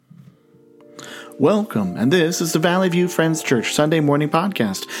Welcome, and this is the Valley View Friends Church Sunday Morning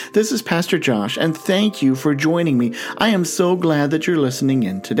Podcast. This is Pastor Josh, and thank you for joining me. I am so glad that you're listening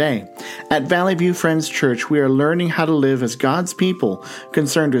in today. At Valley View Friends Church, we are learning how to live as God's people,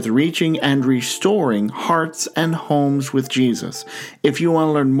 concerned with reaching and restoring hearts and homes with Jesus. If you want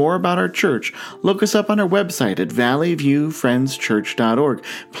to learn more about our church, look us up on our website at valleyviewfriendschurch.org.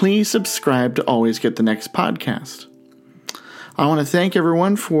 Please subscribe to always get the next podcast. I want to thank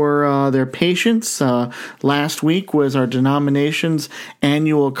everyone for their patience. Last week was our denomination's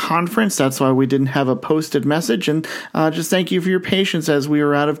annual conference. That's why we didn't have a posted message. And just thank you for your patience as we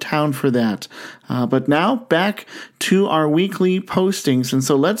were out of town for that. But now back to our weekly postings. And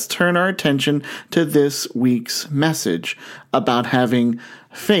so let's turn our attention to this week's message about having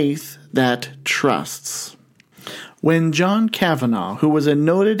faith that trusts. When John Kavanaugh, who was a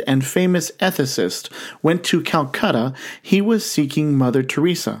noted and famous ethicist, went to Calcutta, he was seeking Mother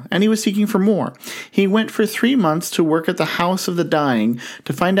Teresa, and he was seeking for more. He went for 3 months to work at the House of the Dying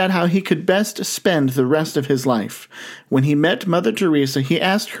to find out how he could best spend the rest of his life. When he met Mother Teresa, he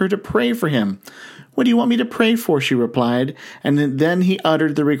asked her to pray for him. "What do you want me to pray for?" she replied, and then he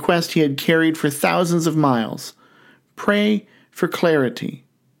uttered the request he had carried for thousands of miles. "Pray for clarity.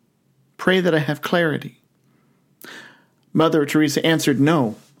 Pray that I have clarity." Mother Teresa answered,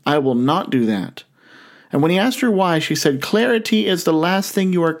 "No, I will not do that." And when he asked her why, she said, "Clarity is the last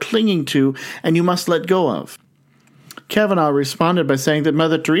thing you are clinging to and you must let go of." Kavanaugh responded by saying that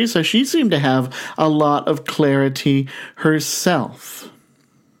Mother Teresa, she seemed to have a lot of clarity herself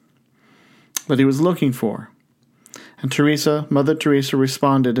that he was looking for. And Mother Teresa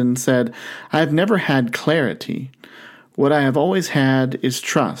responded and said, "I have never had clarity. What I have always had is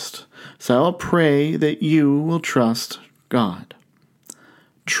trust. So I'll pray that you will trust God."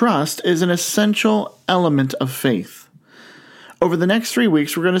 Trust is an essential element of faith. Over the next 3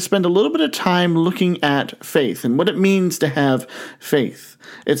 weeks, we're going to spend a little bit of time looking at faith and what it means to have faith.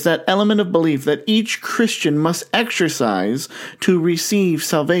 It's that element of belief that each Christian must exercise to receive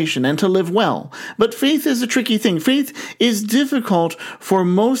salvation and to live well. But faith is a tricky thing. Faith is difficult for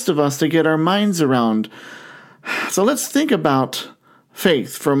most of us to get our minds around. So let's think about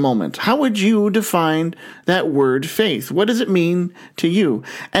faith for a moment. How would you define that word faith? What does it mean to you?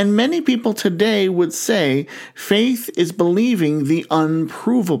 And many people today would say faith is believing the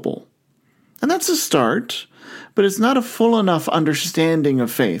unprovable. And that's a start, but it's not a full enough understanding of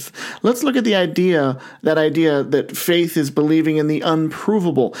faith. Let's look at the idea that faith is believing in the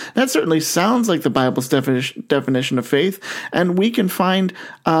unprovable. That certainly sounds like the Bible's definition of faith, and we can find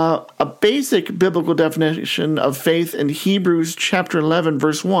a basic biblical definition of faith in Hebrews chapter 11,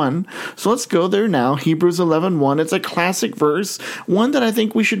 verse 1. So let's go there now, Hebrews 11:1. It's a classic verse, one that I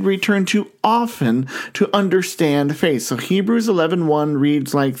think we should return to often to understand faith. So Hebrews 11:1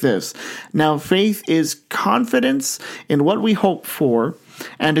 reads like this: "Now faith is confidence in what we hope for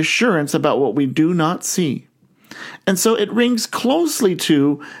and assurance about what we do not see." And so it rings closely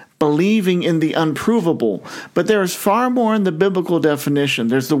to believing in the unprovable, but there is far more in the biblical definition.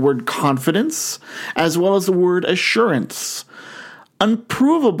 There's the word confidence as well as the word assurance.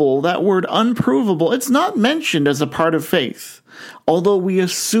 Unprovable, that word unprovable, it's not mentioned as a part of faith, although we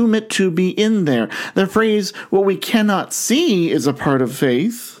assume it to be in there. The phrase, "what we cannot see," is a part of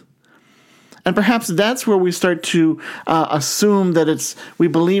faith. And perhaps that's where we start to assume that we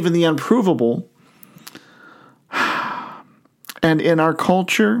believe in the unprovable. And in our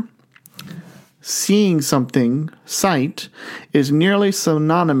culture, seeing something, sight, is nearly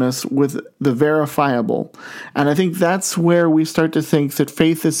synonymous with the verifiable. And I think that's where we start to think that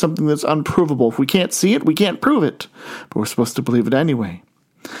faith is something that's unprovable. If we can't see it, we can't prove it. But we're supposed to believe it anyway.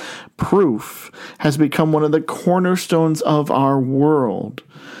 Proof has become one of the cornerstones of our world.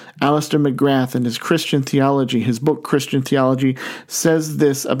 Alistair McGrath, in his Christian Theology, his book Christian Theology, says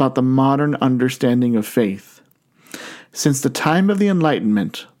this about the modern understanding of faith. "Since the time of the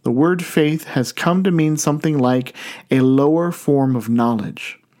Enlightenment, the word faith has come to mean something like a lower form of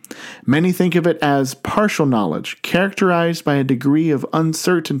knowledge. Many think of it as partial knowledge, characterized by a degree of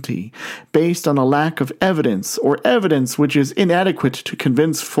uncertainty, based on a lack of evidence, or evidence which is inadequate to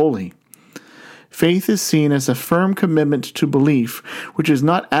convince fully. Faith is seen as a firm commitment to belief, which is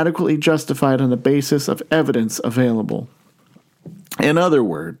not adequately justified on the basis of evidence available." In other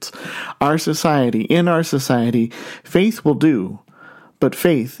words, in our society, faith will do, but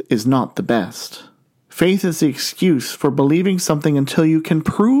faith is not the best. Faith is the excuse for believing something until you can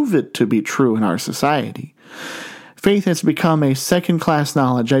prove it to be true in our society. Faith has become a second-class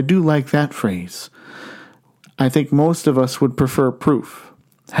knowledge. I do like that phrase. I think most of us would prefer proof.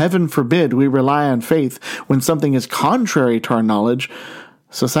 Heaven forbid we rely on faith when something is contrary to our knowledge,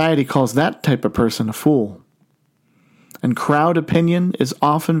 Society calls that type of person a fool. And crowd opinion is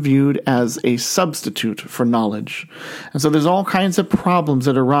often viewed as a substitute for knowledge. And so there's all kinds of problems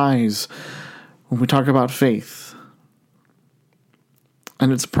that arise when we talk about faith.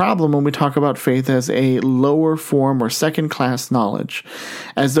 And it's a problem when we talk about faith as a lower form or second-class knowledge,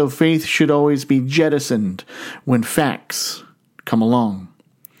 as though faith should always be jettisoned when facts come along.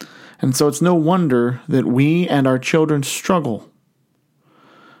 And so it's no wonder that we and our children struggle.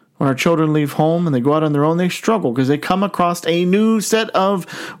 When our children leave home and they go out on their own, they struggle because they come across a new set of,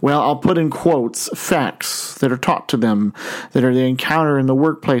 well, I'll put in quotes, facts that are taught to them, that they encounter in the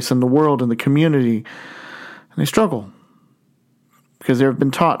workplace, in the world, in the community. And they struggle because they have been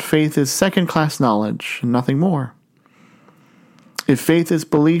taught faith is second-class knowledge and nothing more. If faith is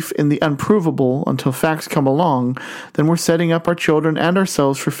belief in the unprovable until facts come along, then we're setting up our children and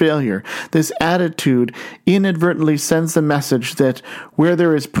ourselves for failure. This attitude inadvertently sends the message that where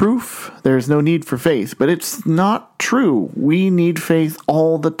there is proof, there is no need for faith. But it's not true. We need faith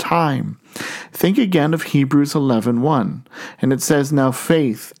all the time. Think again of Hebrews 11:1, and it says, "Now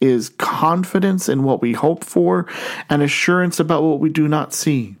faith is confidence in what we hope for and assurance about what we do not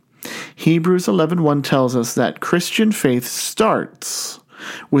see." Hebrews 11:1 tells us that Christian faith starts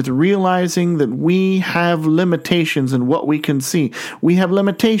with realizing that we have limitations in what we can see. We have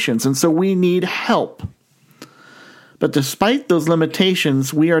limitations, and so we need help. But despite those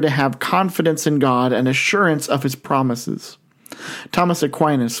limitations, we are to have confidence in God and assurance of His promises. Thomas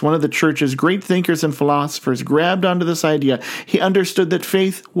Aquinas, one of the church's great thinkers and philosophers, grabbed onto this idea. He understood that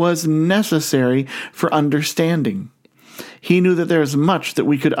faith was necessary for understanding. He knew that there is much that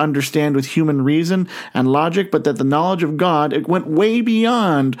we could understand with human reason and logic, but that the knowledge of God, it went way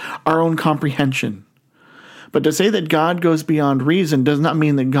beyond our own comprehension. But to say that God goes beyond reason does not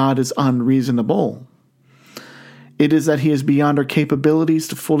mean that God is unreasonable. It is that He is beyond our capabilities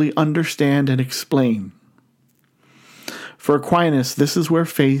to fully understand and explain. For Aquinas, this is where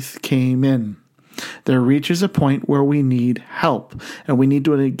faith came in. There reaches a point where we need help, and we need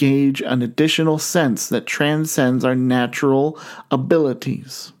to engage an additional sense that transcends our natural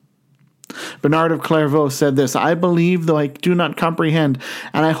abilities. Bernard of Clairvaux said this, "I believe though I do not comprehend,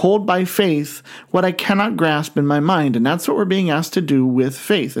 and I hold by faith what I cannot grasp in my mind." And that's what we're being asked to do with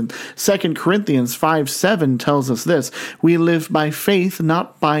faith. And 2 Corinthians 5:7 tells us this, "We live by faith,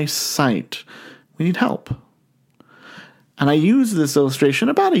 not by sight." We need help. And I used this illustration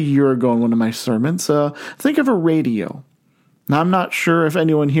about a year ago in one of my sermons. Think of a radio. Now, I'm not sure if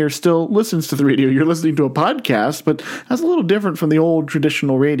anyone here still listens to the radio. You're listening to a podcast, but that's a little different from the old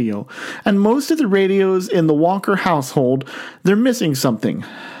traditional radio. And most of the radios in the Walker household, they're missing something,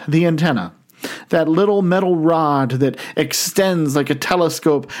 the antenna. That little metal rod that extends like a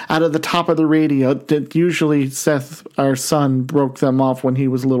telescope out of the top of the radio. That usually Seth, our son, broke them off when he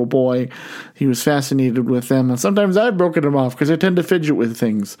was a little boy. He was fascinated with them. And sometimes I've broken them off because I tend to fidget with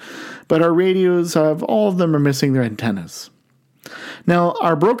things. But our radios, all of them are missing their antennas. Now,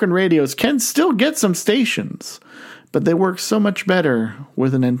 our broken radios can still get some stations, but they work so much better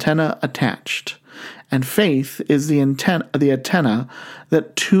with an antenna attached. And faith is the antenna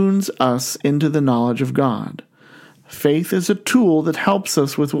that tunes us into the knowledge of God. Faith is a tool that helps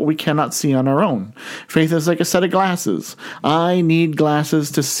us with what we cannot see on our own. Faith is like a set of glasses. I need glasses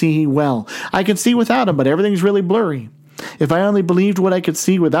to see well. I can see without them, but everything's really blurry. If I only believed what I could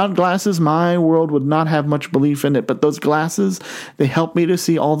see without glasses, my world would not have much belief in it. But those glasses, they help me to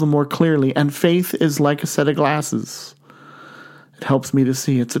see all the more clearly. And faith is like a set of glasses. It helps me to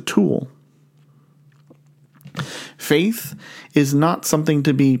see. It's a tool. Faith is not something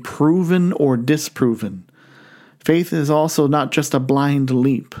to be proven or disproven. Faith is also not just a blind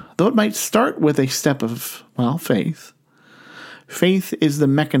leap, though it might start with a step of, faith. Faith is the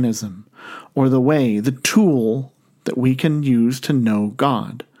mechanism or the way, the tool that we can use to know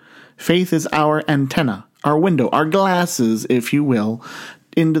God. Faith is our antenna, our window, our glasses, if you will,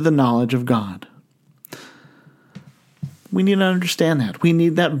 into the knowledge of God. We need to understand that. We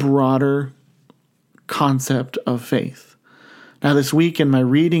need that broader concept of faith. Now, this week in my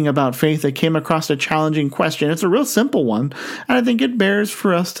reading about faith, I came across a challenging question. It's a real simple one, and I think it bears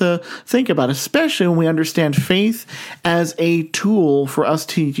for us to think about, especially when we understand faith as a tool for us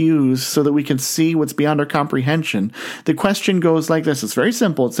to use so that we can see what's beyond our comprehension. The question goes like this. It's very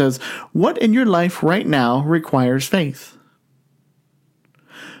simple. It says, what in your life right now requires faith?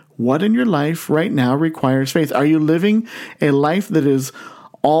 What in your life right now requires faith? Are you living a life that is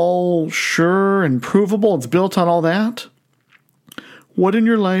all sure and provable? It's built on all that? What in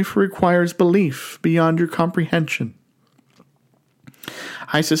your life requires belief beyond your comprehension?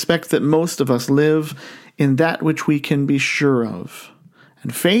 I suspect that most of us live in that which we can be sure of.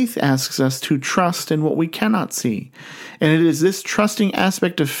 And faith asks us to trust in what we cannot see. And it is this trusting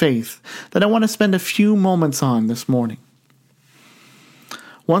aspect of faith that I want to spend a few moments on this morning.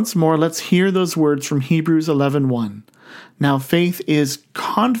 Once more, let's hear those words from Hebrews 11:1. Now faith is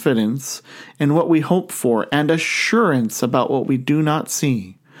confidence in what we hope for and assurance about what we do not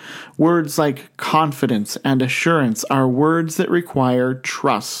see. Words like confidence and assurance are words that require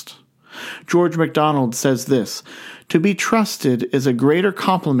trust. George MacDonald says this, "To be trusted is a greater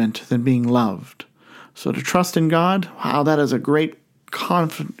compliment than being loved." So to trust in God, wow, that is a great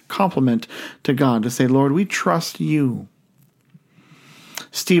compliment to God, to say, Lord, we trust you.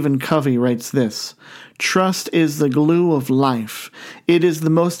 Stephen Covey writes this, "Trust is the glue of life. It is the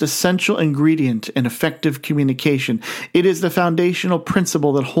most essential ingredient in effective communication. It is the foundational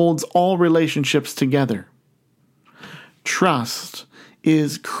principle that holds all relationships together." Trust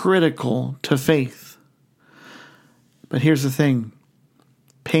is critical to faith. But here's the thing.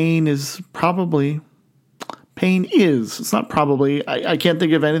 It's not probably, I can't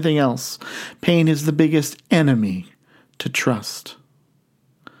think of anything else. Pain is the biggest enemy to trust.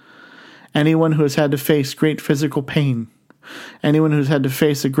 Anyone who has had to face great physical pain, anyone who's had to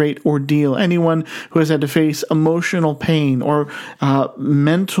face a great ordeal, anyone who has had to face emotional pain or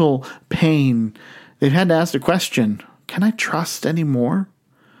mental pain, they've had to ask the question, can I trust anymore?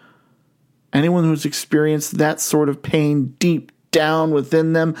 Anyone who's experienced that sort of pain deep down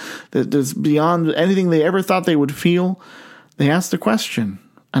within them, that is beyond anything they ever thought they would feel, they ask the question,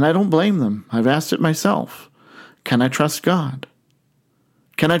 and I don't blame them. I've asked it myself. Can I trust God?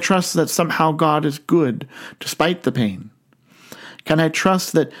 Can I trust that somehow God is good despite the pain? Can I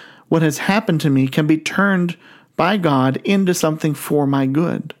trust that what has happened to me can be turned by God into something for my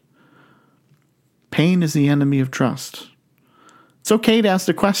good? Pain is the enemy of trust. It's okay to ask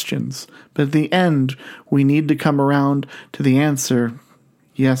the questions, but at the end, we need to come around to the answer,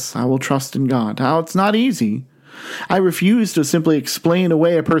 yes, I will trust in God. Now, it's not easy. I refuse to simply explain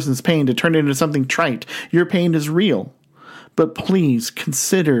away a person's pain to turn it into something trite. Your pain is real. But please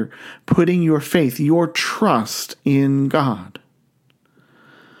consider putting your faith, your trust in God.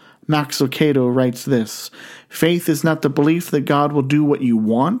 Max Lucado writes this, "Faith is not the belief that God will do what you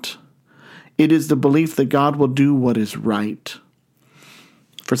want. It is the belief that God will do what is right."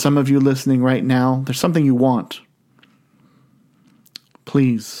 For some of you listening right now, there's something you want.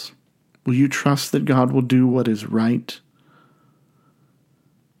 Please, will you trust that God will do what is right?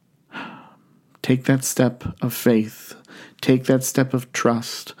 Take that step of faith. Take that step of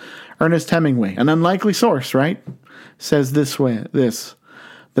trust. Ernest Hemingway, an unlikely source, right? Says this: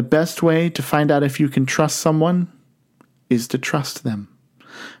 the best way to find out if you can trust someone is to trust them.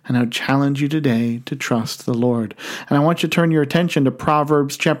 And I would challenge you today to trust the Lord. And I want you to turn your attention to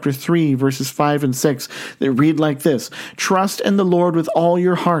Proverbs chapter 3, verses 5 and 6. They read like this: "Trust in the Lord with all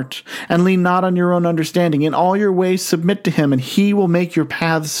your heart, and lean not on your own understanding. In all your ways submit to him, and he will make your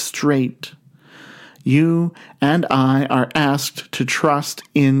paths straight." You and I are asked to trust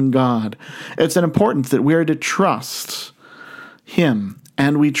in God. It's important that we are to trust him,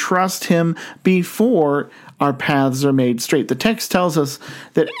 and we trust him before our paths are made straight. The text tells us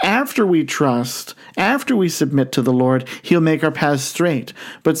that after we trust, after we submit to the Lord, he'll make our paths straight.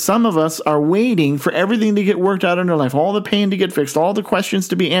 But some of us are waiting for everything to get worked out in our life, all the pain to get fixed, all the questions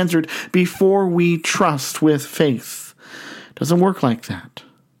to be answered before we trust with faith. It doesn't work like that.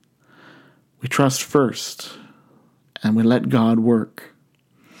 We trust first, and we let God work.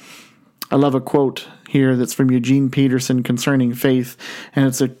 I love a quote here that's from Eugene Peterson concerning faith, and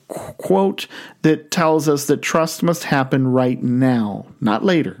it's a quote that tells us that trust must happen right now, not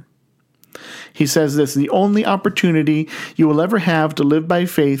later. He says this: "The only opportunity you will ever have to live by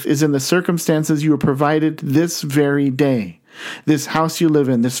faith is in the circumstances you are provided this very day. This house you live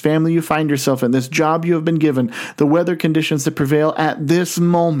in, this family you find yourself in, this job you have been given, the weather conditions that prevail at this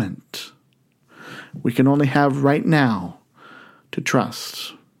moment. We can only have right now to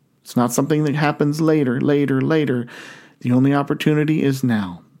trust. It's not something that happens later. The only opportunity is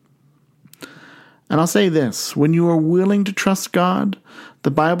now." And I'll say this: when you are willing to trust God,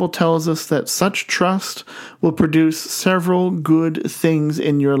 the Bible tells us that such trust will produce several good things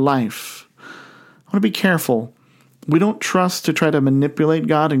in your life. I want to be careful. We don't trust to try to manipulate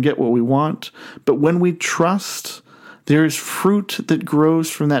God and get what we want, but when we trust, there is fruit that grows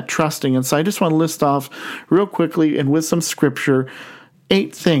from that trusting. And so I just want to list off real quickly and with some scripture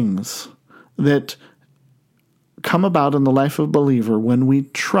 8 things that come about in the life of a believer when we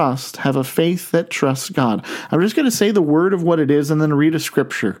trust, have a faith that trusts God. I'm just going to say the word of what it is and then read a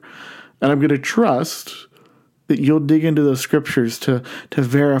scripture. And I'm going to trust that you'll dig into those scriptures to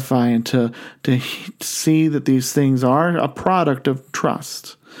verify and to see that these things are a product of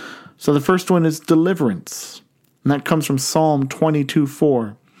trust. So the first one is deliverance, and that comes from Psalm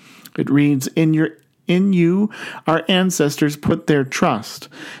 22:4. It reads, In you our ancestors put their trust.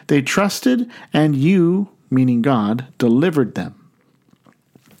 They trusted, and you, meaning God, delivered them.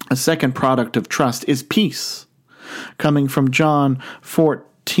 A second product of trust is peace, coming from John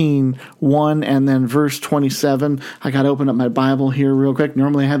 14:1 and then verse 27. I got to open up my Bible here real quick.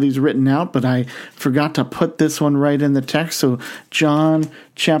 Normally I have these written out, but I forgot to put this one right in the text. So John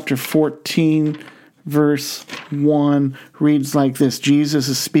chapter 14, verse 1 reads like this. Jesus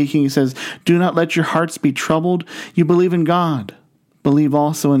is speaking. He says, "Do not let your hearts be troubled. You believe in God. Believe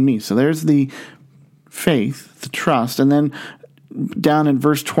also in me." So there's the faith, the trust. And then down in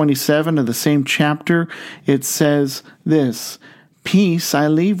verse 27 of the same chapter, it says this, "Peace I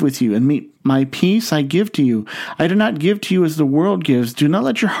leave with you, and my peace I give to you. I do not give to you as the world gives. Do not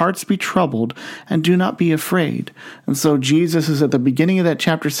let your hearts be troubled, and do not be afraid." And so Jesus is at the beginning of that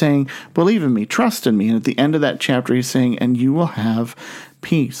chapter saying, believe in me, trust in me. And at the end of that chapter, he's saying, and you will have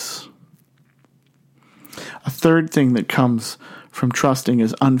peace. A third thing that comes from trusting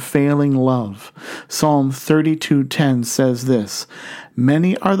is unfailing love. Psalm 32:10 says this,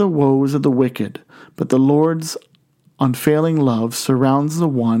 "Many are the woes of the wicked, but the Lord's unfailing love surrounds the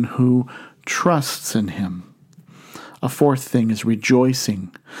one who trusts in him." A fourth thing is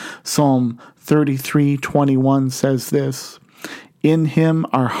rejoicing. Psalm 33:21 says this, "In him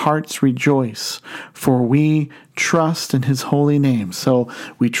our hearts rejoice, for we trust in his holy name." So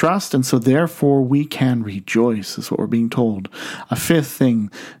we trust, and so therefore we can rejoice, is what we're being told. A fifth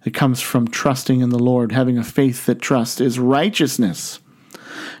thing that comes from trusting in the Lord, having a faith that trusts, is righteousness.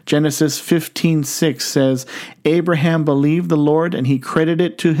 Genesis 15:6 says, "Abraham believed the Lord, and he credited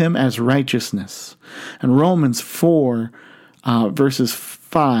it to him as righteousness." And Romans 4, verse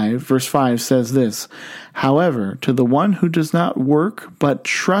 5 says this, "However, to the one who does not work but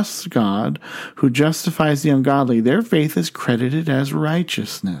trusts God, who justifies the ungodly, their faith is credited as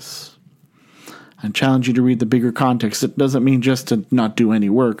righteousness." I challenge you to read the bigger context. It doesn't mean just to not do any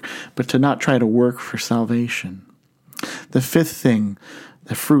work, but to not try to work for salvation. The fifth thing,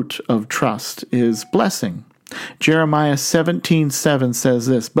 the fruit of trust, is blessing. Jeremiah 17:7 says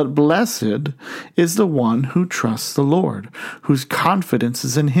this, "But blessed is the one who trusts the Lord, whose confidence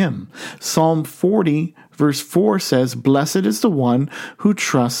is in him." Psalm 40, verse 4 says, "Blessed is the one who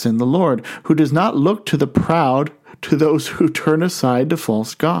trusts in the Lord, who does not look to the proud, to those who turn aside to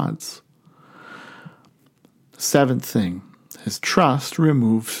false gods." Seventh thing is trust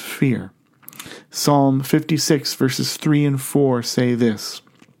removes fear. Psalm 56, verses 3 and 4 say this,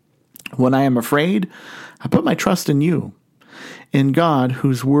 "When I am afraid, I put my trust in you. In God,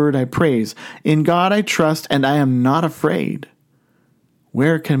 whose word I praise. In God I trust, and I am not afraid.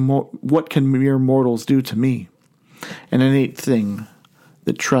 What can mere mortals do to me?" And an eighth thing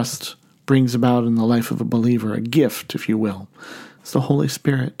that trust brings about in the life of a believer, a gift, if you will, is the Holy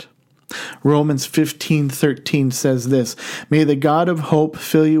Spirit. Romans 15:13 says this, "May the God of hope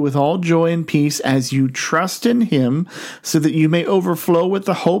fill you with all joy and peace as you trust in him, so that you may overflow with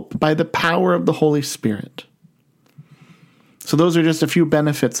the hope by the power of the Holy Spirit." So those are just a few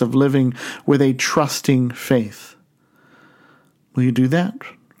benefits of living with a trusting faith. Will you do that?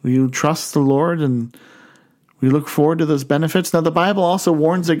 Will you trust the Lord, and we look forward to those benefits? Now, the Bible also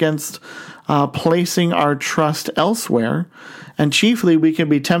warns against placing our trust elsewhere, and chiefly we can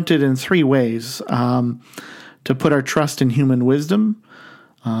be tempted in three ways. To put our trust in human wisdom,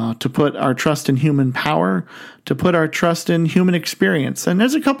 to put our trust in human power, to put our trust in human experience. And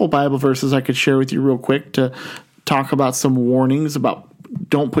there's a couple Bible verses I could share with you real quick to talk about some warnings about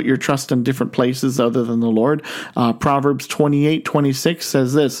don't put your trust in different places other than the Lord. Proverbs 28:26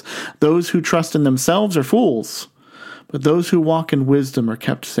 says this, "Those who trust in themselves are fools, but those who walk in wisdom are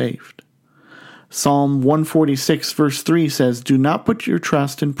kept safe." Psalm 146 verse 3 says, "Do not put your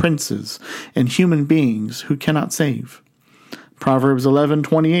trust in princes and human beings who cannot save." Proverbs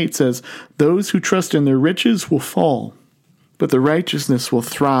 11:28 says, "Those who trust in their riches will fall, but the righteousness will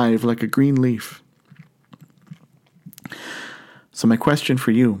thrive like a green leaf." So my question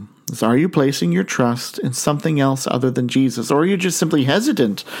for you is, are you placing your trust in something else other than Jesus? Or are you just simply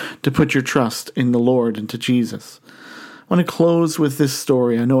hesitant to put your trust in the Lord and to Jesus? I want to close with this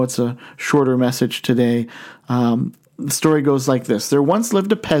story. I know it's a shorter message today. The story goes like this. There once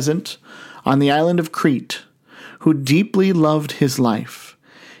lived a peasant on the island of Crete who deeply loved his life.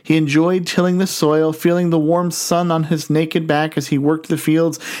 He enjoyed tilling the soil, feeling the warm sun on his naked back as he worked the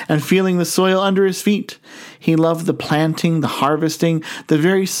fields, and feeling the soil under his feet. He loved the planting, the harvesting, the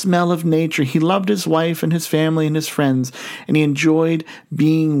very smell of nature. He loved his wife and his family and his friends, and he enjoyed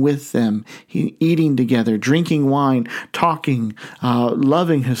being with them, eating together, drinking wine, talking,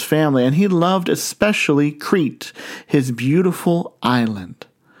 loving his family. And he loved especially Crete, his beautiful island.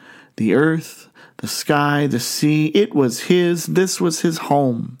 The earth, the sky, the sea, it was his. This was his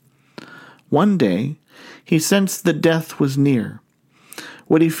home. One day, he sensed that death was near.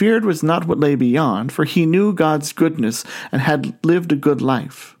 What he feared was not what lay beyond, for he knew God's goodness and had lived a good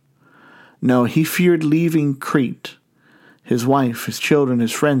life. No, he feared leaving Crete, his wife, his children,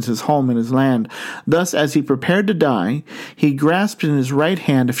 his friends, his home, and his land. Thus, as he prepared to die, he grasped in his right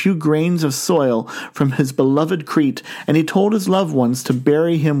hand a few grains of soil from his beloved Crete, and he told his loved ones to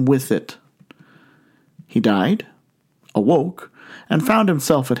bury him with it. He died, awoke, and found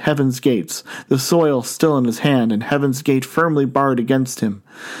himself at heaven's gates, the soil still in his hand, and heaven's gate firmly barred against him.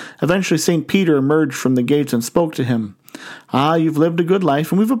 Eventually St. Peter emerged from the gates and spoke to him. You've lived a good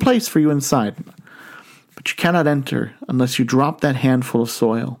life, and we've a place for you inside. But you cannot enter unless you drop that handful of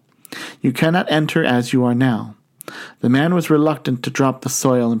soil. You cannot enter as you are now. The man was reluctant to drop the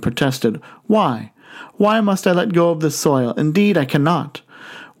soil and protested, Why? Why must I let go of this soil? Indeed, I cannot.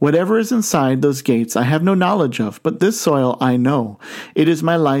 Whatever is inside those gates I have no knowledge of, but this soil I know. It is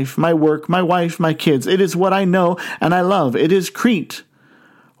my life, my work, my wife, my kids. It is what I know and I love. It is Crete.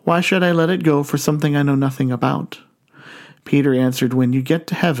 Why should I let it go for something I know nothing about? Peter answered, When you get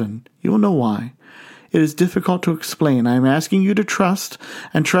to heaven, you will know why. It is difficult to explain. I am asking you to trust,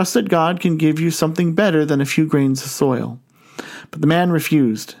 and trust that God can give you something better than a few grains of soil. But the man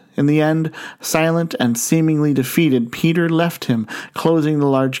refused. In the end, silent and seemingly defeated, Peter left him, closing the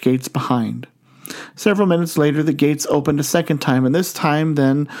large gates behind. Several minutes later, the gates opened a second time, and this time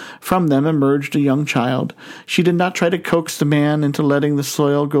then from them emerged a young child. She did not try to coax the man into letting the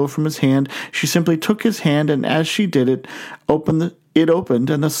soil go from his hand. She simply took his hand, and as she did it, it opened,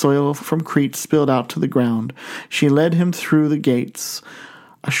 and the soil from Crete spilled out to the ground. She led him through the gates.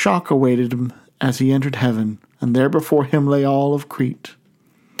 A shock awaited him as he entered heaven, and there before him lay all of Crete.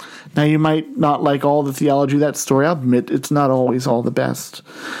 Now, you might not like all the theology of that story. I'll admit it's not always all the best.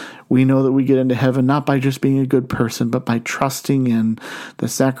 We know that we get into heaven not by just being a good person, but by trusting in the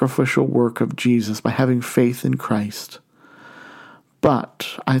sacrificial work of Jesus, by having faith in Christ.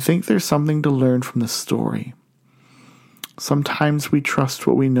 But I think there's something to learn from this story. Sometimes we trust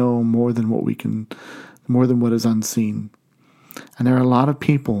what we know more than what is unseen. And there are a lot of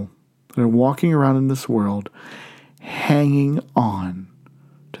people that are walking around in this world hanging on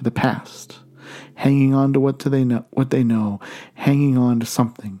to the past, hanging on to what they know, hanging on to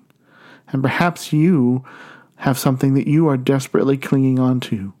something. And perhaps you have something that you are desperately clinging on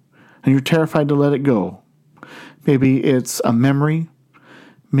to, and you're terrified to let it go. Maybe it's a memory,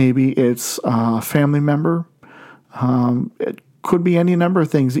 maybe it's a family member. It could be any number of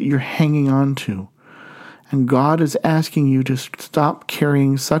things that you're hanging on to. And God is asking you to stop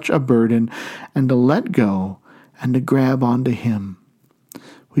carrying such a burden and to let go and to grab onto Him.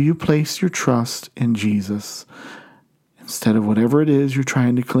 Will you place your trust in Jesus instead of whatever it is you're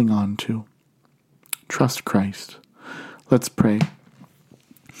trying to cling on to? Trust Christ. Let's pray.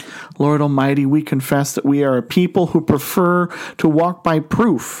 Lord Almighty, we confess that we are a people who prefer to walk by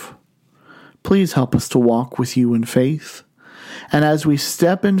proof. Please help us to walk with you in faith. And as we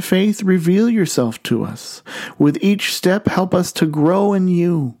step in faith, reveal yourself to us. With each step, help us to grow in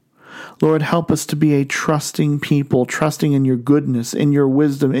you. Lord, help us to be a trusting people, trusting in your goodness, in your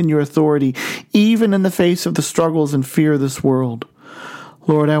wisdom, in your authority, even in the face of the struggles and fear of this world.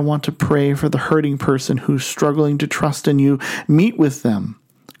 Lord, I want to pray for the hurting person who's struggling to trust in you. Meet with them.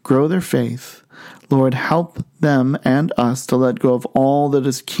 Grow their faith. Lord, help them and us to let go of all that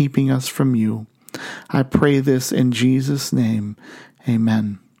is keeping us from you. I pray this in Jesus' name.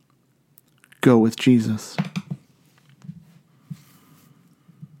 Amen. Go with Jesus.